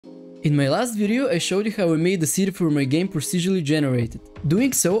In my last video, I showed you how I made the city for my game procedurally generated.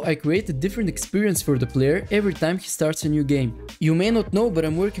 Doing so, I create a different experience for the player every time he starts a new game. You may not know, but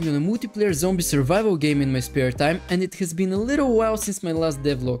I'm working on a multiplayer zombie survival game in my spare time, and it has been a little while since my last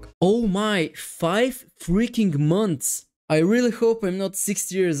devlog. Oh my, 5 freaking months! I really hope I'm not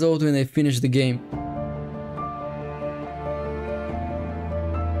 60 years old when I finish the game.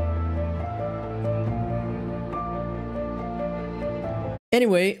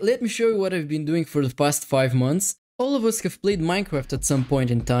 Anyway, let me show you what I've been doing for the past 5 months. All of us have played Minecraft at some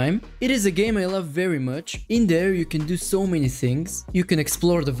point in time. It is a game I love very much. In there you can do so many things. You can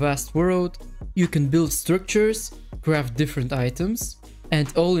explore the vast world, you can build structures, craft different items,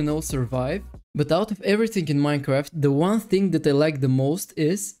 and all in all survive. But out of everything in Minecraft, the one thing that I like the most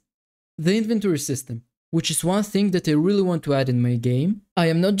is the inventory system, which is one thing that I really want to add in my game. I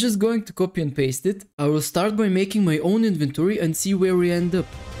am not just going to copy and paste it, I will start by making my own inventory and see where we end up.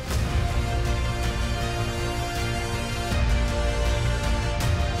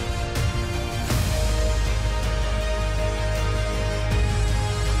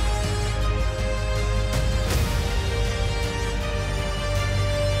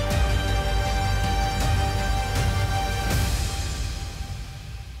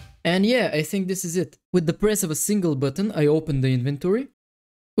 And yeah, I think this is it. With the press of a single button, I open the inventory.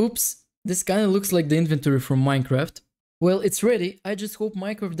 Oops, this kinda looks like the inventory from Minecraft. Well, it's ready, I just hope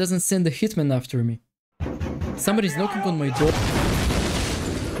Minecraft doesn't send a hitman after me. Somebody's knocking on my door.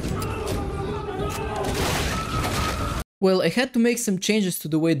 Well, I had to make some changes to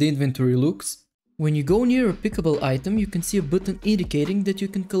the way the inventory looks. When you go near a pickable item, you can see a button indicating that you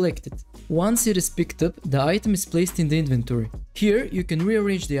can collect it. Once it is picked up, the item is placed in the inventory. Here, you can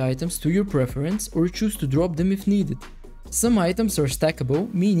rearrange the items to your preference or choose to drop them if needed. Some items are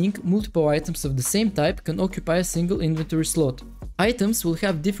stackable, meaning multiple items of the same type can occupy a single inventory slot. Items will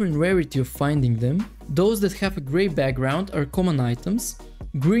have different rarity of finding them. Those that have a grey background are common items.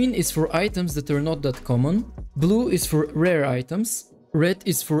 Green is for items that are not that common. Blue is for rare items. Red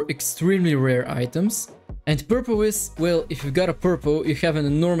is for extremely rare items. And purple is, well, if you got a purple, you have an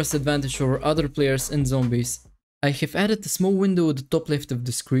enormous advantage over other players and zombies. I have added a small window at the top left of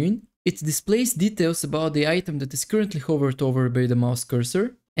the screen. It displays details about the item that is currently hovered over by the mouse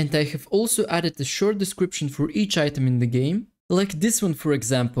cursor. And I have also added a short description for each item in the game, like this one for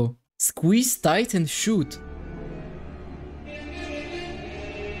example. Squeeze tight and shoot.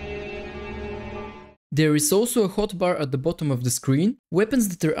 There is also a hotbar at the bottom of the screen. Weapons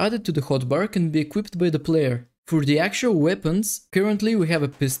that are added to the hotbar can be equipped by the player. For the actual weapons, currently we have a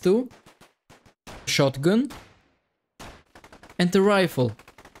pistol, shotgun, and a rifle.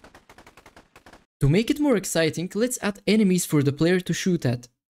 To make it more exciting, let's add enemies for the player to shoot at.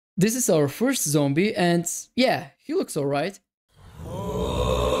 This is our first zombie and yeah, he looks alright.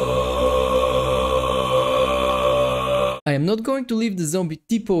 I am not going to leave the zombie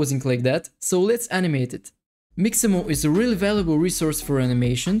T-posing like that, so let's animate it. Mixamo is a really valuable resource for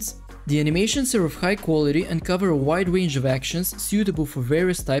animations. The animations are of high quality and cover a wide range of actions suitable for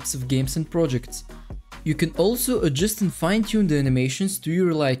various types of games and projects. You can also adjust and fine-tune the animations to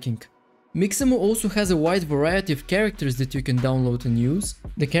your liking. Mixamo also has a wide variety of characters that you can download and use.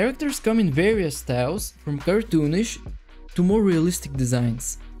 The characters come in various styles, from cartoonish to more realistic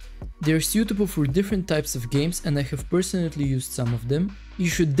designs. They are suitable for different types of games and I have personally used some of them. You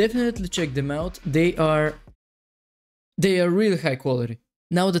should definitely check them out, they are really high quality.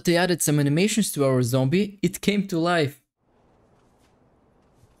 Now that I added some animations to our zombie, it came to life.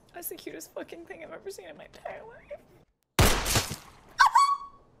 That's the cutest fucking thing I've ever seen in my entire life.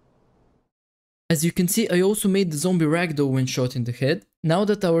 As you can see, I also made the zombie ragdoll when shot in the head. Now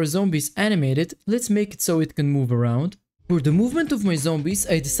that our zombie is animated, let's make it so it can move around. For the movement of my zombies,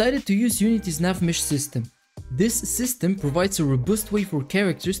 I decided to use Unity's nav mesh system. This system provides a robust way for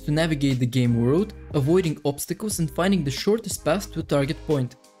characters to navigate the game world, avoiding obstacles and finding the shortest path to a target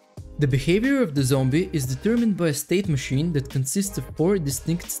point. The behavior of the zombie is determined by a state machine that consists of 4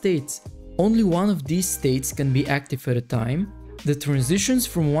 distinct states. Only one of these states can be active at a time. The transitions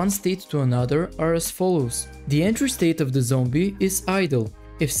from one state to another are as follows. The entry state of the zombie is idle.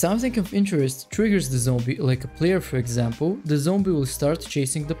 If something of interest triggers the zombie, like a player for example, the zombie will start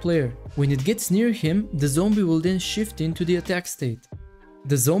chasing the player. When it gets near him, the zombie will then shift into the attack state.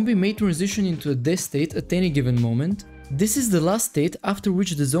 The zombie may transition into a death state at any given moment. This is the last state after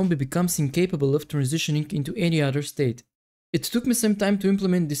which the zombie becomes incapable of transitioning into any other state. It took me some time to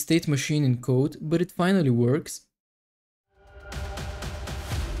implement this state machine in code, but it finally works.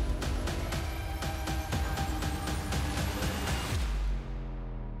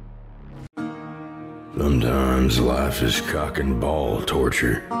 Sometimes life is cock and ball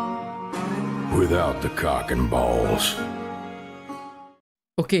torture. without the cock and balls.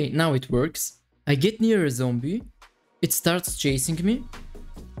 Okay, now it works. I get near a zombie, it starts chasing me.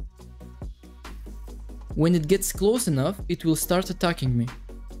 When it gets close enough, it will start attacking me.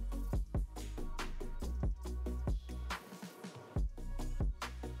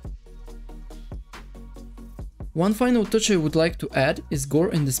 One final touch I would like to add is gore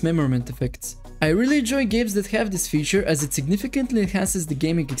and dismemberment effects. I really enjoy games that have this feature as it significantly enhances the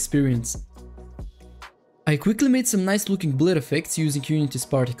gaming experience. I quickly made some nice looking blood effects using Unity's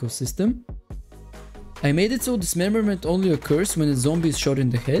particle system. I made it so dismemberment only occurs when a zombie is shot in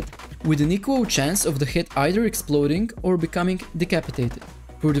the head, with an equal chance of the head either exploding or becoming decapitated.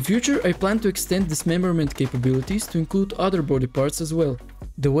 For the future, I plan to extend dismemberment capabilities to include other body parts as well.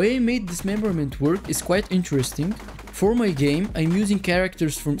 The way I made dismemberment work is quite interesting. For my game, I'm using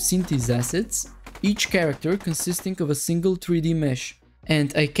characters from Cinti's assets, each character consisting of a single 3D mesh.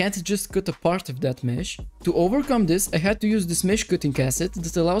 And I can't just cut a part of that mesh. To overcome this, I had to use this mesh cutting asset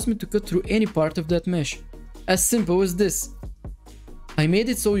that allows me to cut through any part of that mesh. As simple as this. I made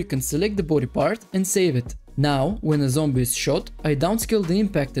it so you can select the body part and save it. Now, when a zombie is shot, I downscale the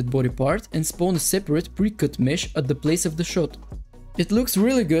impacted body part and spawn a separate pre-cut mesh at the place of the shot. It looks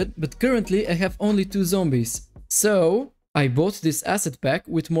really good, but currently I have only 2 zombies. So, I bought this asset pack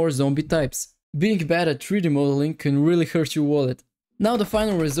with more zombie types. Being bad at 3D modeling can really hurt your wallet. Now the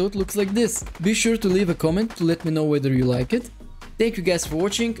final result looks like this. Be sure to leave a comment to let me know whether you like it. Thank you guys for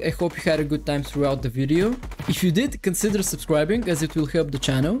watching, I hope you had a good time throughout the video. If you did, consider subscribing as it will help the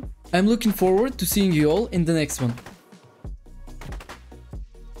channel. I'm looking forward to seeing you all in the next one.